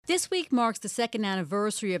This week marks the second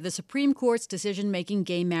anniversary of the Supreme Court's decision making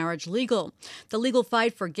gay marriage legal. The legal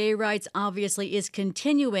fight for gay rights obviously is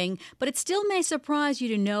continuing, but it still may surprise you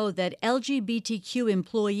to know that LGBTQ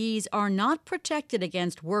employees are not protected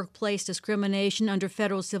against workplace discrimination under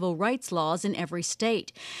federal civil rights laws in every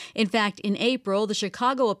state. In fact, in April, the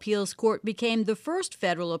Chicago Appeals Court became the first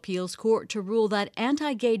federal appeals court to rule that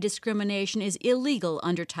anti-gay discrimination is illegal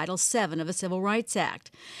under Title VII of the Civil Rights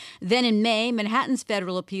Act. Then in May, Manhattan's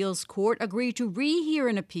federal appeals court agreed to rehear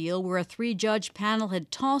an appeal where a three-judge panel had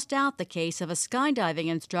tossed out the case of a skydiving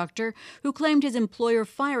instructor who claimed his employer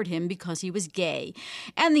fired him because he was gay.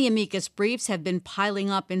 And the amicus briefs have been piling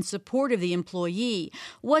up in support of the employee.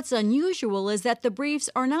 What's unusual is that the briefs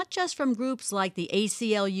are not just from groups like the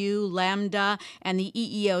ACLU, Lambda, and the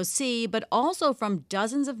EEOC, but also from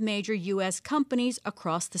dozens of major U.S. companies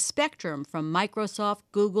across the spectrum, from Microsoft,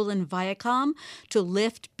 Google, and Viacom to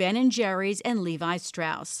Lyft, Ben & Jerry's, and Levi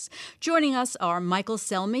Strauss. Joining us are Michael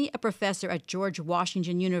Selmi, a professor at George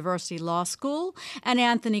Washington University Law School, and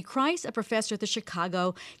Anthony Kreis, a professor at the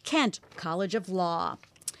Chicago Kent College of Law.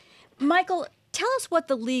 Michael, tell us what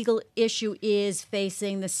the legal issue is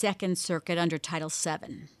facing the Second Circuit under Title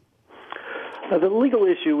VII. The legal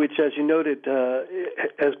issue, which, as you noted,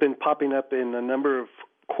 has been popping up in a number of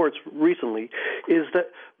courts recently, is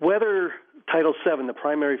that whether Title VII, the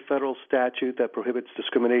primary federal statute that prohibits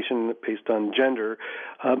discrimination based on gender,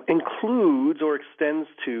 includes or extends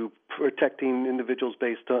to protecting individuals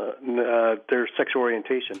based on their sexual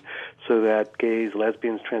orientation, so that gays,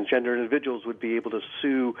 lesbians, transgender individuals would be able to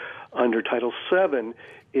sue under Title VII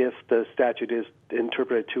if the statute is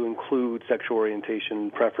interpreted to include sexual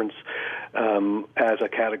orientation preference as a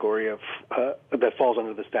category of that falls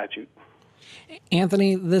under the statute.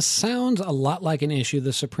 Anthony, this sounds a lot like an issue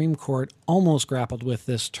the Supreme Court almost grappled with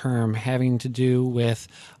this term, having to do with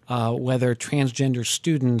whether transgender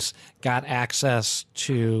students got access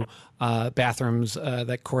to bathrooms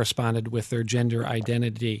that corresponded with their gender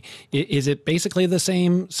identity. Is it basically the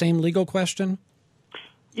same legal question?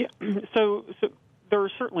 Yeah. So there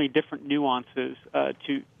are certainly different nuances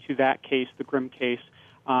to that case, the Grimm case,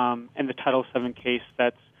 and the Title VII case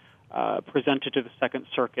that's presented to the Second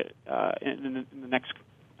Circuit in the next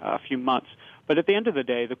few months. But at the end of the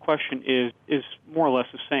day, the question is more or less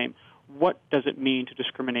the same. What does it mean to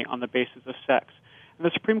discriminate on the basis of sex? And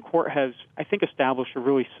the Supreme Court has, I think, established a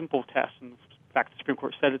really simple test. In fact, the Supreme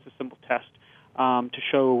Court said it's a simple test to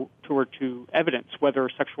show to evidence whether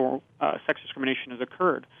sex discrimination has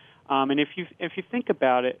occurred. And if you think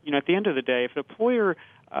about it, at the end of the day, if an employer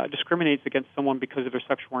discriminates against someone because of their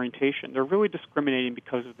sexual orientation, they're really discriminating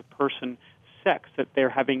because of the person's sex that they're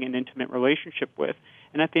having an intimate relationship with.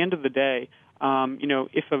 And at the end of the day,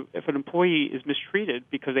 if an employee is mistreated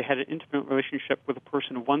because they had an intimate relationship with a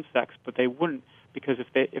person of one sex, but they wouldn't because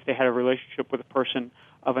if they had a relationship with a person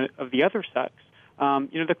of the other sex,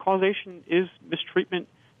 the causation is mistreatment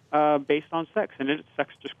based on sex, and it's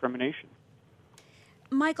sex discrimination.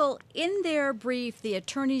 Michael, in their brief, the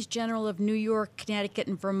Attorneys General of New York, Connecticut,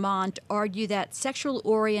 and Vermont argue that sexual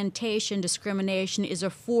orientation discrimination is a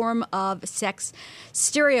form of sex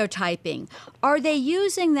stereotyping. Are they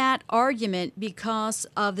using that argument because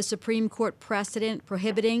of the Supreme Court precedent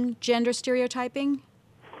prohibiting gender stereotyping?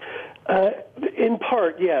 In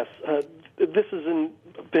part, yes. This has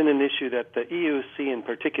been an issue that the EEOC in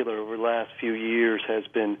particular over the last few years has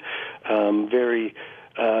been very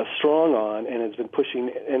strong on, and has been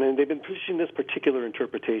pushing, and they've been pushing this particular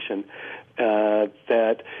interpretation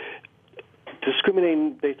that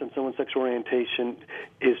discriminating based on someone's sexual orientation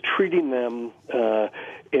is treating them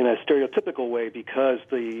in a stereotypical way because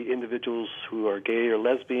the individuals who are gay or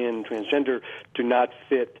lesbian, transgender, do not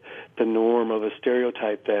fit the norm of a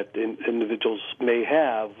stereotype that individuals may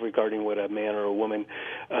have regarding what a man or a woman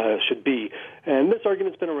should be. And this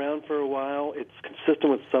argument's been around for a while. It's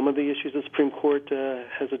consistent with some of the issues the Supreme Court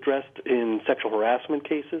has addressed in sexual harassment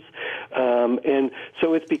cases. And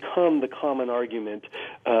so it's become the common argument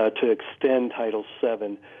to extend Title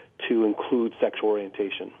VII to include sexual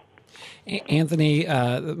orientation. Anthony,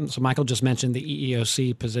 so Michael just mentioned the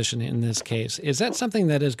EEOC position in this case. Is that something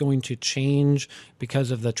that is going to change because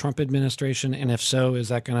of the Trump administration? And if so, is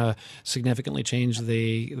that going to significantly change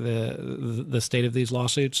the state of these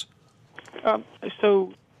lawsuits?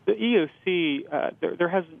 So the EEOC, there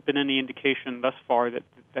hasn't been any indication thus far that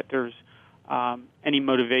there's any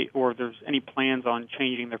motivate or there's any plans on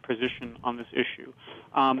changing their position on this issue.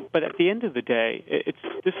 But at the end of the day,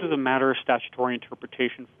 this is a matter of statutory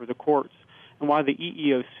interpretation for the courts. And while the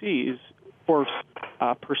EEOC is, of course,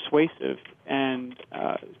 persuasive and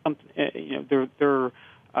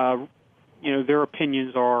their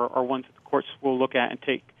opinions are ones that the courts will look at and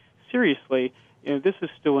take seriously, this is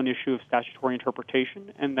still an issue of statutory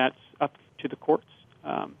interpretation, and that's up to the courts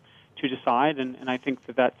to decide. And I think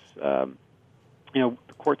that's the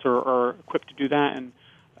courts are equipped to do that, and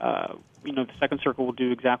the Second Circuit will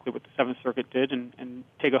do exactly what the Seventh Circuit did, and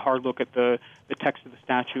take a hard look at the text of the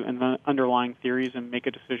statute and the underlying theories, and make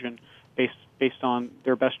a decision based on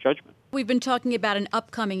their best judgment. We've been talking about an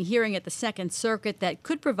upcoming hearing at the Second Circuit that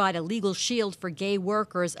could provide a legal shield for gay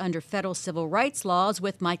workers under federal civil rights laws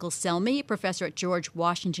with Michael Selmi, professor at George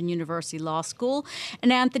Washington University Law School,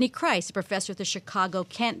 and Anthony Kreis, professor at the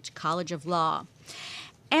Chicago-Kent College of Law.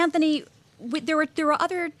 Anthony, there are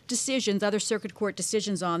other decisions, other circuit court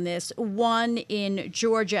decisions on this, one in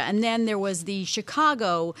Georgia, and then there was the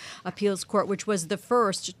Chicago Appeals Court, which was the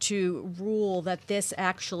first to rule that this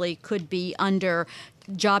actually could be under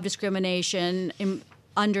job discrimination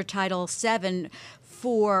under Title VII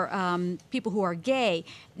for people who are gay.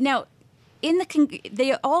 Now,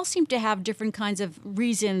 they all seem to have different kinds of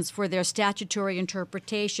reasons for their statutory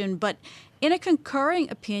interpretation, but in a concurring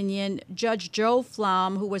opinion, Judge Joe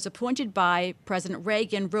Flom, who was appointed by President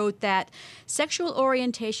Reagan, wrote that sexual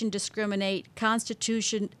orientation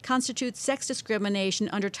constitutes sex discrimination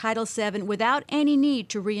under Title VII without any need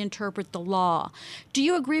to reinterpret the law. Do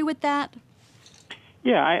you agree with that?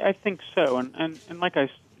 Yeah, I think so. And like I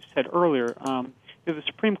said earlier, the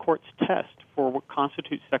Supreme Court's test for what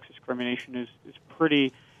constitutes sex discrimination is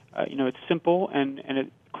pretty, it's simple and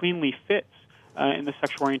it cleanly fits in the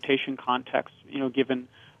sexual orientation context. Given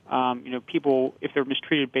people, if they're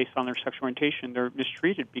mistreated based on their sexual orientation, they're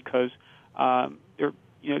mistreated because the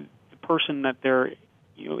person that they're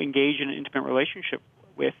engaged in an intimate relationship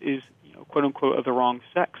with is quote unquote of the wrong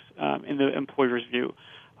sex in the employer's view.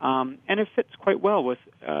 And it fits quite well with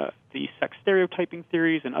the sex stereotyping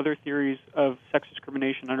theories and other theories of sex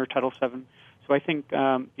discrimination under Title VII. So I think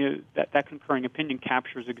that concurring opinion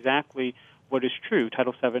captures exactly what is true.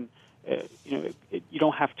 Title VII, you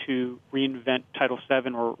don't have to reinvent Title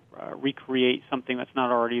VII or recreate something that's not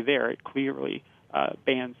already there. It clearly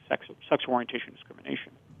bans sexual orientation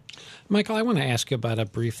discrimination. Michael, I want to ask you about a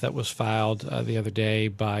brief that was filed the other day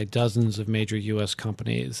by dozens of major U.S.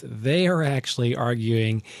 companies. They are actually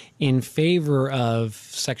arguing in favor of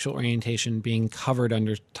sexual orientation being covered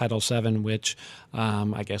under Title VII, which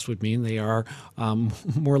I guess would mean they are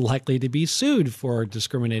more likely to be sued for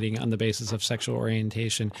discriminating on the basis of sexual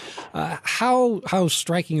orientation. How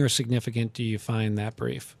striking or significant do you find that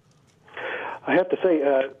brief? I have to say,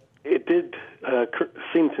 it did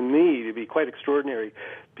seem to me to be quite extraordinary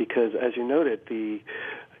because, as you noted, the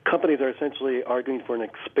companies are essentially arguing for an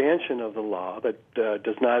expansion of the law that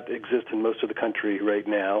does not exist in most of the country right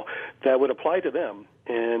now that would apply to them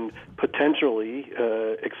and potentially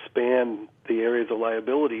expand the areas of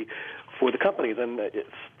liability for the companies. And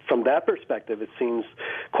from that perspective, it seems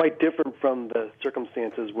quite different from the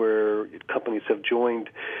circumstances where companies have joined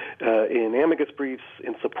in amicus briefs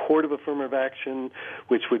in support of affirmative action,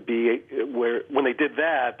 which would be where, when they did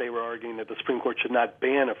that, they were arguing that the Supreme Court should not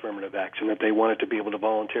ban affirmative action, that they wanted to be able to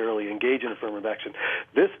voluntarily engage in affirmative action.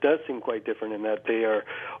 This does seem quite different in that they are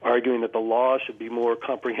arguing that the law should be more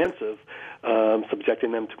comprehensive,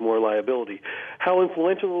 subjecting them to more liability. How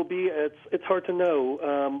influential it will be, it's hard to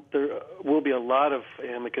know. There will be a lot of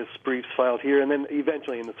amicus briefs filed here, and then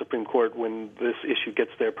eventually in the Supreme Court when this issue gets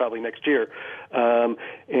there, probably next year.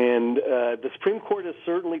 And the Supreme Court has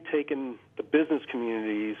certainly taken the business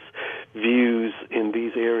community's views in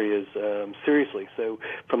these areas seriously. So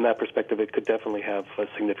from that perspective, it could definitely have a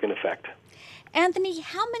significant effect. Anthony,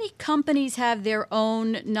 how many companies have their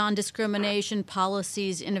own non-discrimination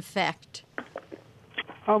policies in effect?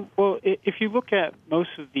 Well, if you look at most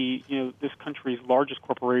of this country's largest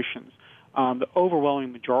corporations, the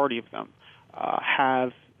overwhelming majority of them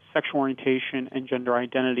have sexual orientation and gender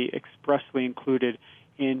identity expressly included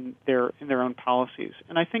in their own policies.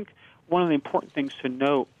 And I think one of the important things to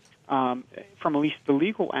note from at least the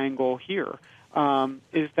legal angle here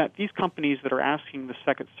is that these companies that are asking the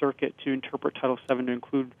Second Circuit to interpret Title VII to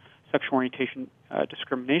include sexual orientation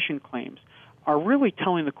discrimination claims are really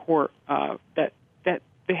telling the court that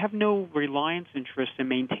they have no reliance interest in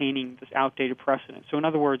maintaining this outdated precedent. So in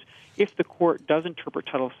other words, if the court does interpret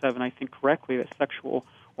Title VII, I think correctly, that sexual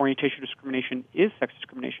orientation discrimination is sex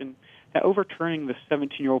discrimination, that overturning the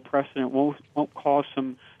 17-year-old precedent won't cause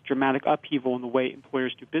some dramatic upheaval in the way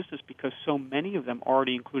employers do business because so many of them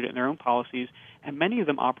already include it in their own policies, and many of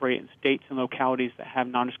them operate in states and localities that have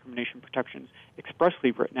non-discrimination protections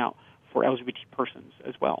expressly written out for LGBT persons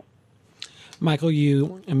as well. Michael,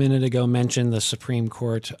 you a minute ago mentioned the Supreme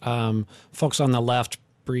Court. Folks on the left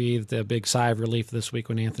breathed a big sigh of relief this week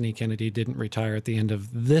when Anthony Kennedy didn't retire at the end of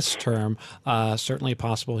this term. Certainly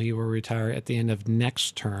possible he will retire at the end of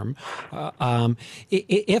next term.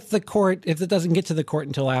 If it doesn't get to the court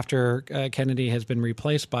until after Kennedy has been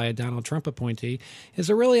replaced by a Donald Trump appointee, is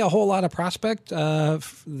there really a whole lot of prospect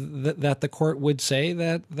that the court would say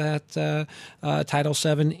that Title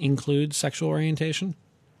VII includes sexual orientation?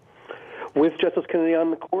 With Justice Kennedy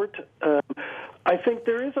on the court, I think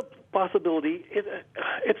there is a possibility.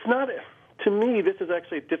 It's not. To me, this is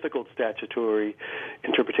actually a difficult statutory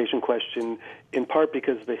interpretation question, in part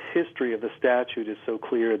because the history of the statute is so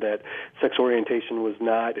clear that sexual orientation was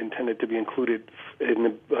not intended to be included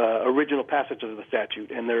in the original passage of the statute,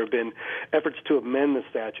 and there have been efforts to amend the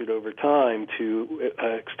statute over time to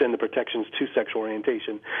extend the protections to sexual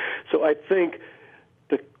orientation. So I think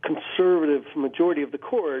the conservative majority of the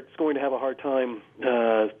court is going to have a hard time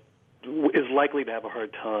is likely to have a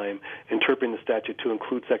hard time interpreting the statute to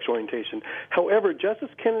include sexual orientation. However, Justice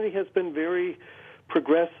Kennedy has been very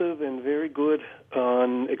progressive and very good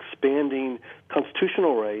on expanding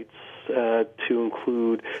constitutional rights to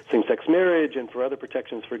include same-sex marriage and for other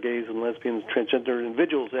protections for gays and lesbians, transgender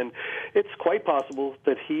individuals. And it's quite possible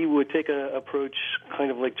that he would take an approach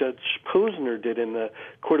kind of like Judge Posner did in the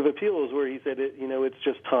Court of Appeals, where he said, it's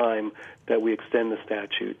just time that we extend the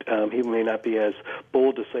statute. He may not be as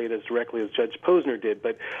bold to say it as directly as Judge Posner did,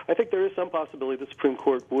 but I think there is some possibility the Supreme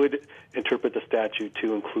Court would interpret the statute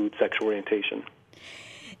to include sexual orientation.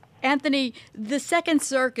 Anthony, the Second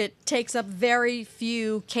Circuit takes up very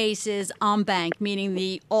few cases en banc,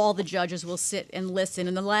 meaning all the judges will sit and listen.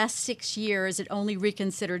 In the last 6 years, it only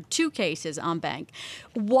reconsidered 2 cases en banc.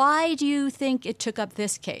 Why do you think it took up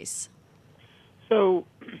this case? So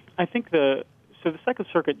I think the Second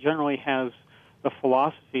Circuit generally has the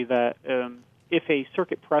philosophy that if a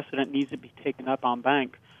circuit precedent needs to be taken up en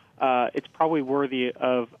banc, it's probably worthy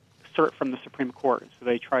of cert from the Supreme Court. So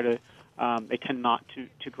they try to they tend not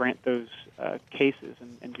to grant those cases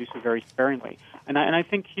and do so very sparingly. And I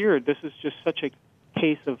think here this is just such a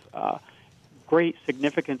case of great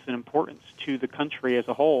significance and importance to the country as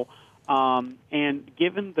a whole. And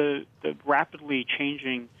given the rapidly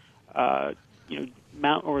changing, the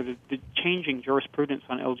changing jurisprudence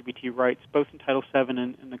on LGBT rights, both in Title VII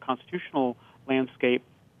and in the constitutional landscape,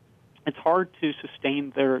 it's hard to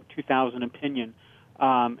sustain their 2000 opinion.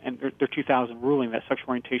 And their 2000 ruling that sexual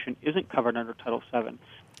orientation isn't covered under Title VII.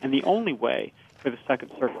 And the only way for the Second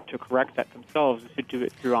Circuit to correct that themselves is to do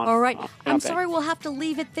it through All right. I'm sorry, we'll have to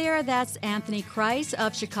leave it there. That's Anthony Kreis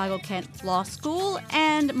of Chicago-Kent Law School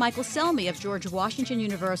and Michael Selmi of George Washington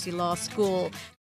University Law School.